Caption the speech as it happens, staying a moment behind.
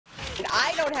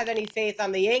don't have any faith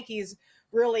on the Yankees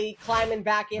really climbing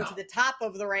back into the top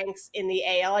of the ranks in the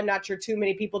AL. I'm not sure too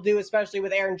many people do, especially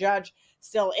with Aaron Judge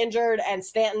still injured and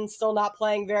Stanton still not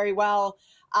playing very well.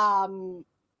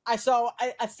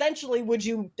 Essentially,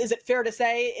 is it fair to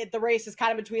say the race is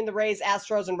kind of between the Rays,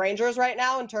 Astros, and Rangers right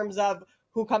now in terms of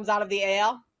who comes out of the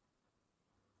AL?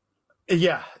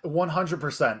 Yeah,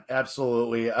 100%.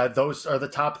 Absolutely. Those are the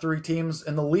top three teams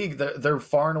in the league. They're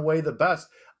far and away the best.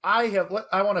 I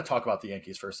want to talk about the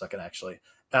Yankees for a second, actually.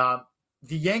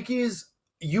 The Yankees,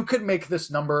 you could make this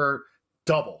number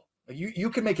double. You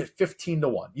can make it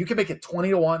 15-1. You can make it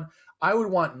 20-1. I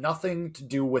would want nothing to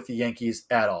do with the Yankees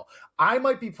at all. I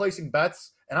might be placing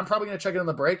bets, and I'm probably going to check it on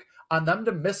the break, on them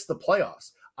to miss the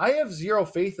playoffs. I have zero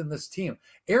faith in this team.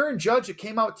 Aaron Judge, it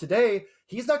came out today,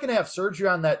 he's not going to have surgery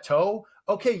on that toe.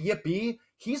 Okay, yippee.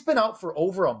 He's been out for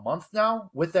over a month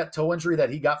now with that toe injury that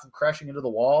he got from crashing into the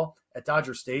wall at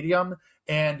Dodger Stadium.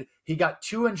 And he got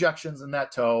 2 injections in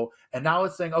that toe. And now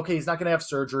it's saying, okay, he's not going to have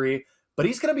surgery, but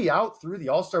he's going to be out through the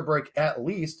All-Star break at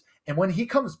least. And when he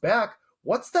comes back,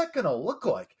 what's that going to look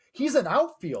like? He's an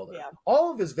outfielder. Yeah.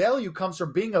 All of his value comes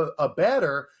from being a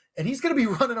batter, and he's going to be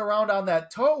running around on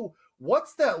that toe.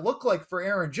 What's that look like for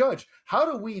Aaron Judge? How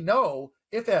do we know,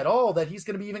 if at all, that he's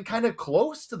going to be even kind of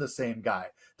close to the same guy?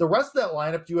 The rest of that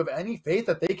lineup, do you have any faith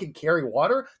that they can carry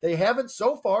water? They haven't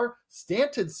so far.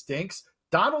 Stanton stinks.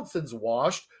 Donaldson's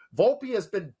washed. Volpe has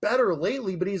been better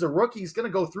lately, but he's a rookie. He's going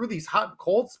to go through these hot and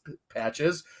cold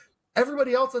patches.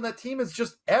 Everybody else on that team is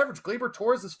just average. Gleyber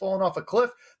Torres has fallen off a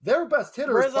cliff. Their best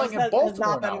hitter is playing in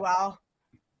Baltimore now. Well.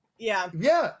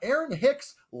 Yeah. Aaron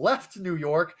Hicks left New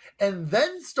York and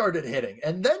then started hitting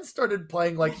and then started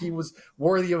playing like he was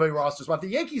worthy of a roster spot. The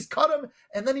Yankees cut him,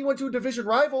 and then he went to a division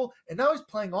rival, and now he's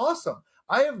playing awesome.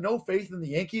 I have no faith in the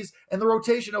Yankees. And the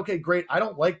rotation, okay, great. I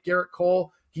don't like Garrett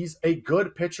Cole. He's a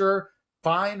good pitcher.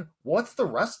 Fine. What's the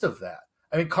rest of that?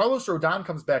 I mean, Carlos Rodon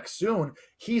comes back soon.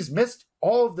 He's missed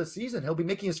all of the season. He'll be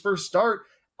making his first start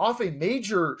off a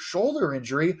major shoulder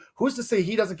injury. Who's to say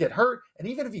he doesn't get hurt? And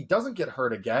even if he doesn't get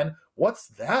hurt again, what's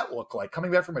that look like?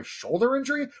 Coming back from a shoulder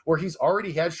injury where he's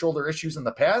already had shoulder issues in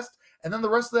the past? And then the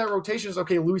rest of that rotation is,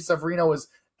 okay, Luis Severino is,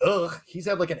 he's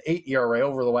had like an 8 ERA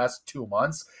over the last 2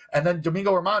 months. And then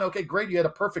Domingo Germán, okay, great, you had a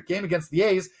perfect game against the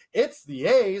A's. It's the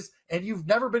A's, and you've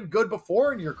never been good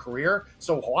before in your career.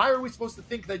 So why are we supposed to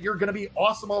think that you're going to be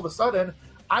awesome all of a sudden?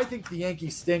 I think the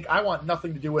Yankees stink. I want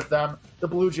nothing to do with them. The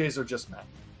Blue Jays are just men.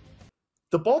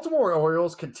 The Baltimore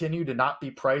Orioles continue to not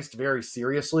be priced very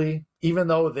seriously, even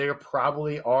though they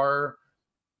probably are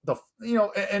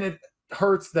and it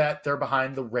hurts that they're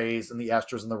behind the Rays and the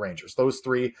Astros and the Rangers. Those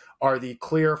three are the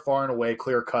far and away,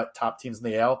 clear-cut top teams in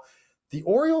the AL. The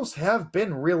Orioles have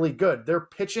been really good. Their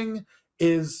pitching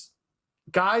is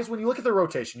guys, when you look at their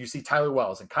rotation, you see Tyler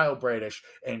Wells and Kyle Bradish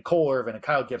and Cole Irvin and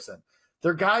Kyle Gibson.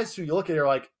 They're guys who you look at, you're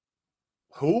like,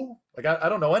 who? Like, I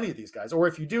don't know any of these guys. Or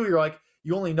if you do, you're like,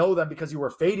 you only know them because you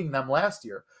were fading them last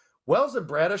year. Wells and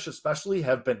Bradish especially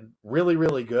have been really,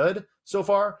 really good so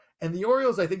far. And the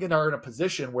Orioles, I think, are in a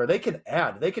position where they can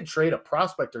trade a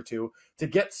prospect or two to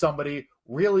get somebody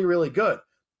really, really good.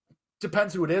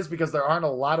 Depends who it is, because there aren't a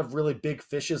lot of really big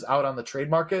fishes out on the trade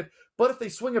market. But if they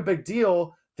swing a big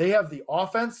deal, they have the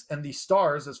offense and the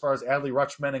stars as far as Adley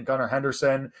Rutschman and Gunnar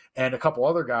Henderson and a couple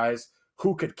other guys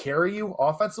who could carry you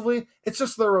offensively. It's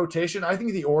just their rotation. I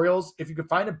think the Orioles, if you could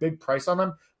find a big price on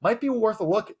them, might be worth a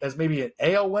look as maybe an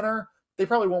AL winner. They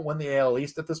probably won't win the AL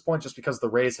East at this point just because the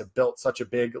Rays have built such a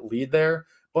big lead there.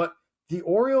 But the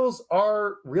Orioles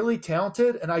are really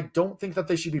talented, and I don't think that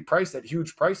they should be priced at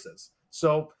huge prices.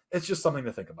 So it's just something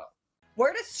to think about.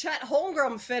 Where does Chet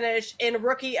Holmgren finish in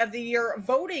Rookie of the Year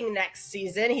voting next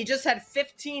season? He just had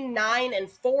 15, 9, and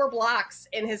 4 blocks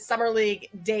in his Summer League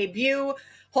debut.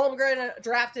 Holmgren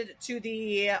drafted to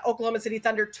the Oklahoma City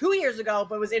Thunder 2 years ago,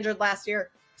 but was injured last year,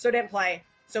 so didn't play.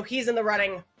 So he's in the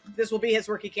running. This will be his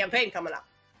rookie campaign coming up.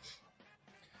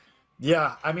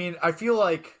 Yeah, I mean, I feel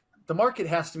like the market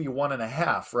has to be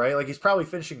 1.5, right? Like, he's probably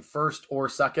finishing first or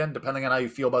second, depending on how you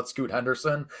feel about Scoot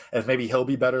Henderson, as maybe he'll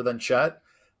be better than Chet.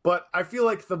 But I feel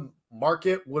like the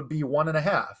market would be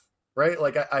 1.5, right?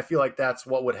 Like, I feel like that's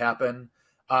what would happen.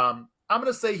 I'm going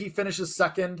to say he finishes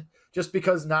second just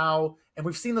because now, and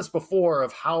we've seen this before,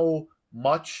 of how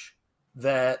much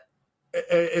that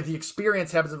the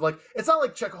experience happens. Of, like, it's not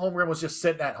like Chet Holmgren was just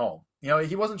sitting at home. You know,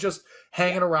 he wasn't just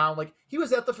hanging around. Like, he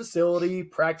was at the facility,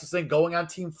 practicing, going on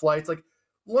team flights, like,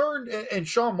 learned, and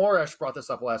Sean Morash brought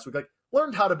this up last week, like,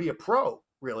 learned how to be a pro,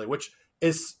 really, which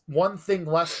is one thing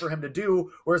less for him to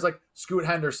do, whereas like Scoot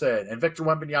Henderson and Victor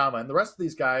Wembanyama and the rest of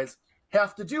these guys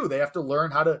have to do. They have to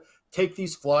learn how to take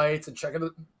these flights and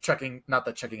not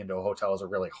that checking into a hotel is a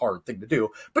really hard thing to do,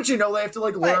 but they have to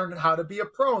like learn how to be a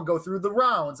pro and go through the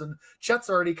rounds. And Chet's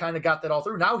already kind of got that all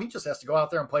through. Now he just has to go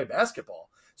out there and play basketball.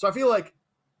 So I feel like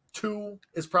 2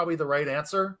 is probably the right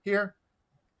answer here.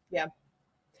 Yeah.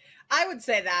 I would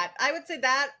say that,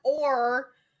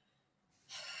 or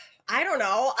I don't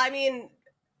know. I mean,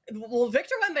 well,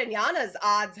 Victor Wembanyama's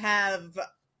odds have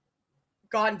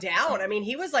gone down. I mean,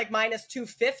 he was like minus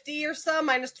 250 or some,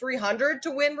 minus 300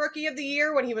 to win Rookie of the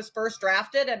Year when he was first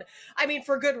drafted. And I mean,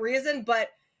 for good reason, but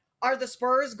are the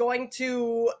Spurs going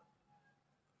to,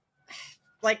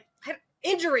 like,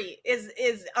 injury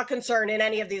is a concern in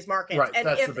any of these markets. Right, and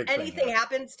that's if the big anything thing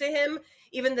happens to him,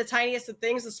 even the tiniest of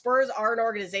things, the Spurs are an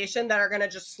organization that are going to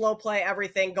just slow play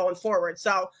everything going forward.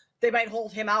 So they might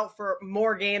hold him out for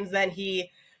more games than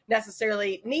he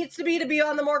necessarily needs to be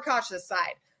on the more cautious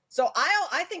side. So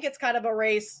I think it's kind of a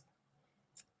race.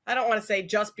 I don't want to say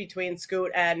just between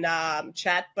Scoot and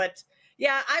Chet, but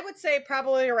yeah, I would say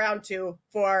probably around 2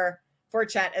 for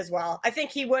Chet as well. I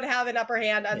think he would have an upper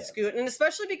hand on Scoot, and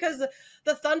especially because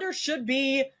the Thunder should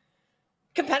be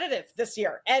competitive this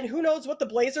year. And who knows what the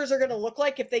Blazers are going to look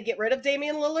like if they get rid of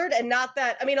Damian Lillard. And not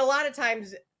that, I mean, a lot of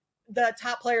times the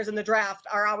top players in the draft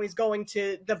are always going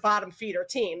to the bottom feeder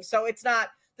team. So it's not,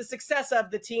 the success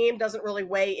of the team doesn't really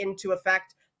weigh into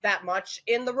effect that much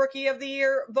in the Rookie of the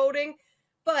Year voting.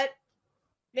 But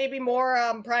maybe more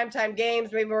primetime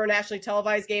games, maybe more nationally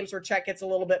televised games where Chet gets a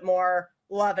little bit more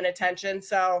love and attention.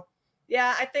 So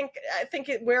yeah, I think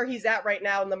where he's at right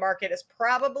now in the market is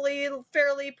probably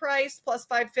fairly priced, plus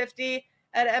 550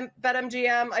 at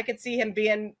BetMGM. I could see him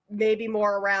being maybe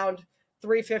more around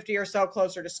 350 or so,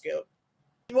 closer to Scoot.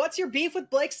 What's your beef with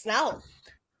Blake Snell?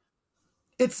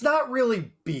 It's not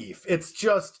really beef. It's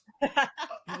just,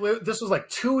 this was like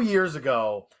 2 years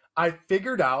ago. I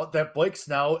figured out that Blake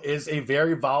Snell is a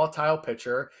very volatile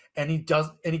pitcher, and he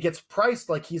gets priced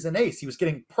like he's an ace. He was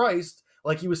getting priced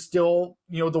like he was still,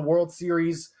 the World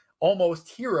Series almost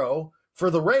hero for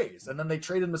the Rays. And then they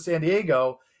traded him to San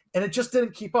Diego, and it just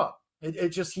didn't keep up.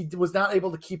 He was not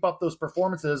able to keep up those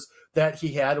performances that he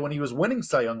had when he was winning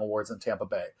Cy Young Awards in Tampa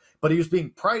Bay. But he was being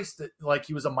priced like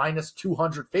he was a minus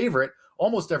 200 favorite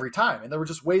almost every time. And there were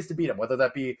just ways to beat him, whether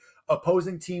that be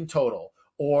opposing team total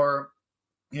or,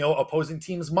 opposing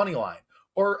team's money line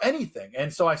or anything.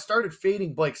 And so I started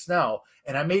fading Blake Snell,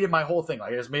 and I made it my whole thing.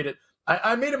 Like,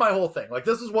 I made it my whole thing. Like,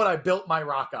 this is what I built my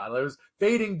rock on. I was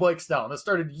fading Blake Snell, and this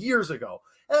started years ago.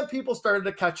 And people started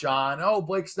to catch on. Oh,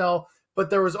 Blake Snell. But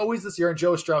there was always this year, and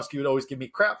Joe Ostrowski would always give me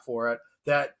crap for it,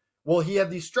 that, well, he had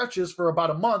these stretches for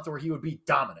about a month where he would be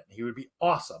dominant. He would be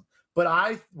awesome. But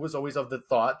I was always of the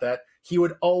thought that he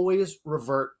would always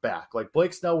revert back. Like,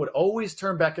 Blake Snell would always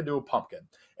turn back into a pumpkin.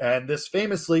 And this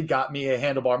famously got me a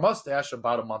handlebar mustache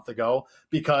about a month ago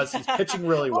because he's pitching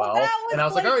really well. And I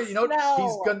was like, all right, he's going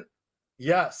to,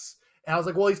 yes. And I was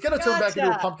like, well, he's going to turn back into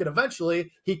a pumpkin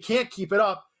eventually. He can't keep it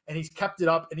up. And he's kept it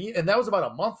up. And that was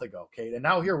about a month ago, Kate. And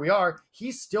now here we are.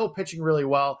 He's still pitching really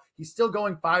well. He's still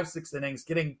going 5-6 innings,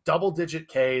 getting double-digit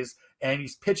Ks, and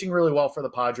he's pitching really well for the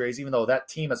Padres, even though that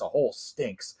team as a whole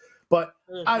stinks. But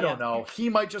I don't know. He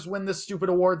might just win this stupid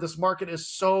award. This market is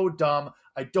so dumb.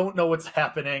 I don't know what's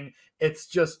happening. It's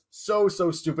just so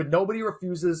stupid. Nobody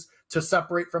refuses to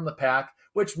separate from the pack,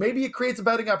 which maybe it creates a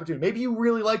betting opportunity. Maybe you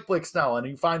really like Blake Snell and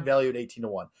you find value at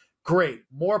 18-1. Great.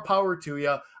 More power to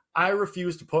you. I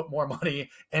refuse to put more money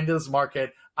into this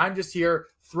market. I'm just here.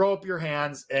 Throw up your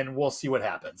hands and we'll see what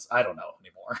happens. I don't know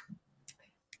anymore.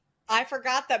 I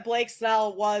forgot that Blake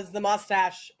Snell was the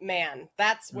mustache man.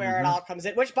 That's where it all comes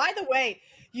in. Which, by the way,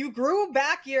 you grew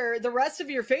back the rest of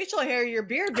your facial hair, your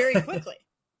beard, very quickly.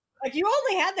 Like, you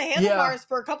only had the handlebars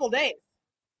for a couple days.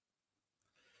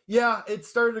 Yeah, it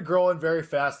started to grow in very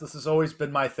fast. This has always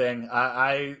been my thing.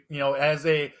 I as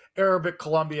a Arabic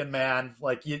Colombian man,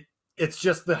 like, it's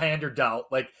just the hand you're dealt.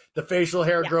 Like, the facial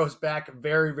hair grows back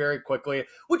very, very quickly,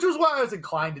 which was why I was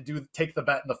inclined to take the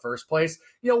bet in the first place.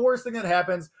 Worst thing that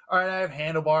happens, all right, I have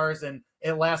handlebars and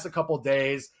it lasts a couple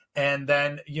days, and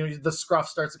then the scruff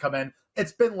starts to come in.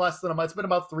 It's been less than a month. It's been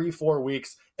about 3-4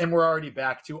 weeks, and we're already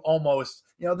back to almost,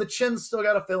 the chin's still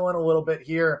got to fill in a little bit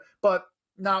here, but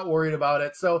not worried about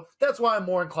it. So that's why I'm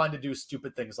more inclined to do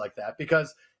stupid things like that,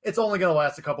 because it's only going to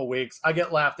last a couple weeks. I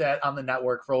get laughed at on the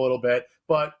network for a little bit,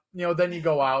 but then you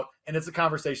go out and it's a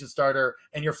conversation starter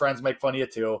and your friends make fun of you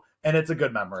too. And it's a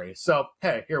good memory. So,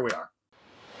 hey, here we are.